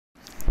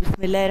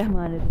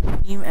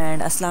Bismillahirrahmanirrahim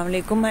and Assalamu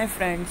alaikum my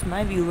friends,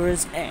 my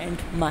viewers and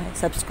my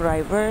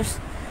subscribers.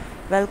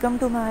 Welcome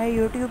to my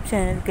YouTube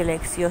channel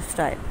Galaxy of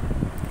Style.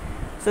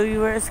 So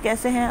viewers,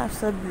 कैसे हैं आप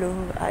सब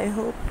लोग? I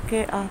hope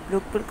कि आप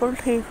लोग बिल्कुल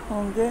ठीक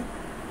होंगे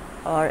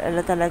और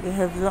अल्लाह ताला के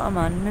हिफ्ज़ व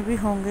अमान में भी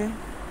होंगे।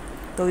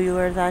 तो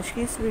व्यूअर्स, आज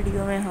की इस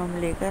वीडियो में हम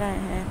लेकर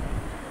आए हैं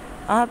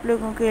आप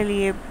लोगों के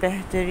लिए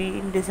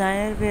बेहतरीन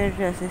डिज़ाइनर वेयर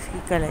ड्रेसेस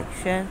की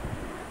कलेक्शन,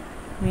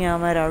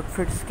 म्यांमार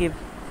आउटफिट्स की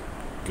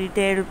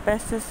डिटेल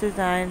पेस्टल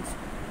डिज़ाइंस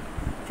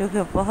जो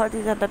कि बहुत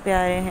ही ज़्यादा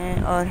प्यारे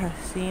हैं और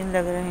हसीन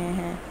लग रहे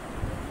हैं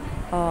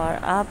और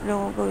आप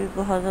लोगों को भी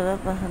बहुत ज़्यादा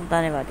पसंद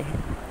आने वाले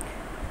हैं।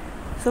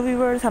 सो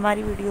व्यूअर्स,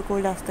 हमारी वीडियो को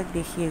लास्ट तक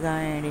देखिएगा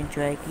एंड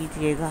एंजॉय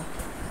कीजिएगा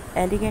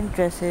elegant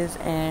dresses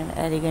and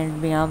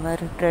elegant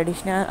Myanmar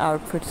traditional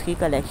outfits की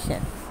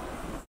कलेक्शन।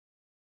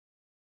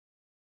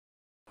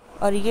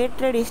 और ये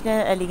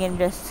ट्रेडिशनल एलिगेंट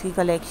ड्रेसेस की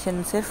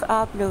कलेक्शन सिर्फ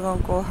आप लोगों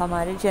को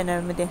हमारे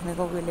चैनल में देखने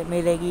को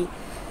मिलेगी,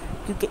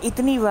 क्योंकि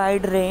इतनी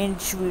वाइड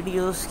रेंज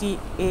वीडियोस की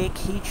एक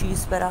ही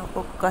चीज़ पर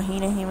आपको कहीं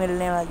नहीं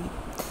मिलने वाली,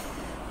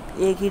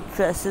 एक ही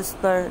ड्रेसेस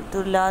पर।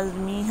 तो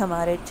लाजमी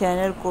हमारे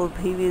चैनल को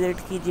भी विज़िट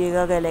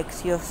कीजिएगा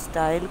गैलेक्सी ऑफ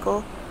स्टाइल को,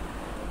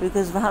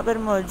 बिकॉज़ वहाँ पर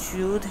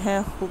मौजूद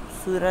हैं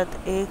खूबसूरत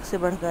एक से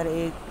बढ़कर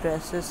एक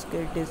ड्रेसेस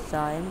के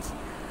designs.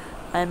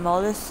 I am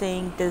always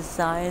saying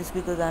designs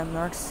because I am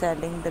not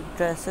selling the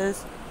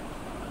dresses,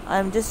 I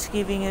am just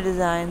giving you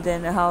designs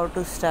and how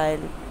to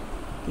style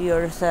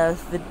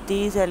yourself with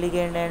these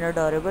elegant and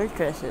adorable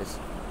dresses.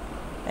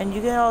 And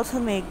you can also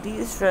make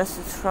these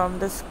dresses from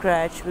the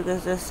scratch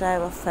because this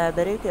type of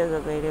fabric is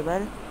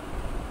available,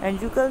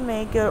 and you can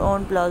make your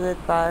own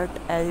blouse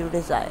part as you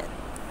desire.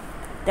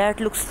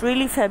 That looks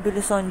really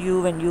fabulous on you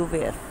when you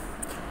wear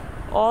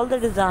all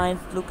the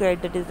designs. Look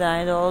at the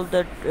designs, all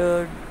the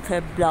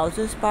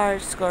blouses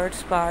part,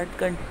 skirts part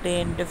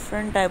contain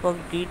different type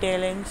of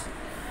detailings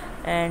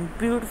and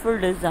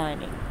beautiful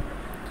designing.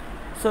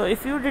 So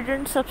if you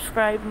didn't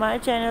subscribe my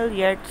channel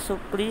yet, so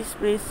please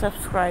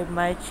subscribe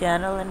my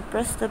channel and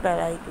press the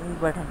bell icon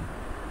button.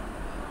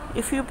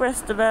 If you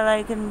press the bell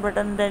icon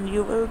button, then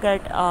you will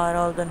get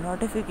all the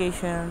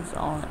notifications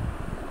on.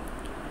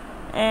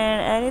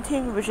 And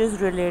anything which is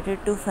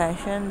related to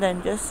fashion,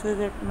 then just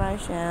visit my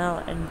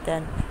channel and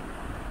then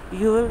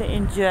you will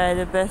enjoy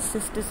the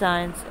bestest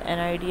designs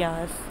and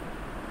ideas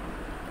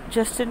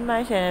just in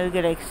my channel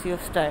Galaxy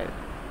of Style.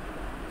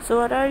 So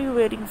what are you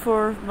waiting for?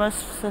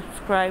 Must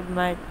subscribe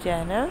my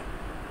channel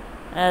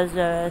as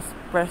well as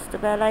press the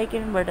bell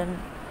icon button.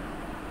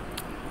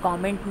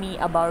 Comment me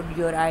about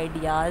your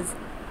ideas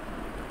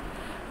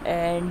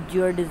and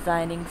your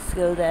designing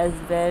skills as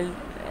well.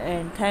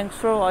 And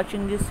thanks for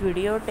watching this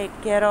video. Take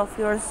care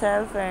of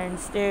yourself and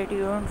stay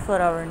tuned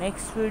for our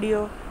next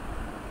video.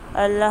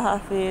 Allah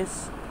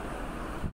Hafiz.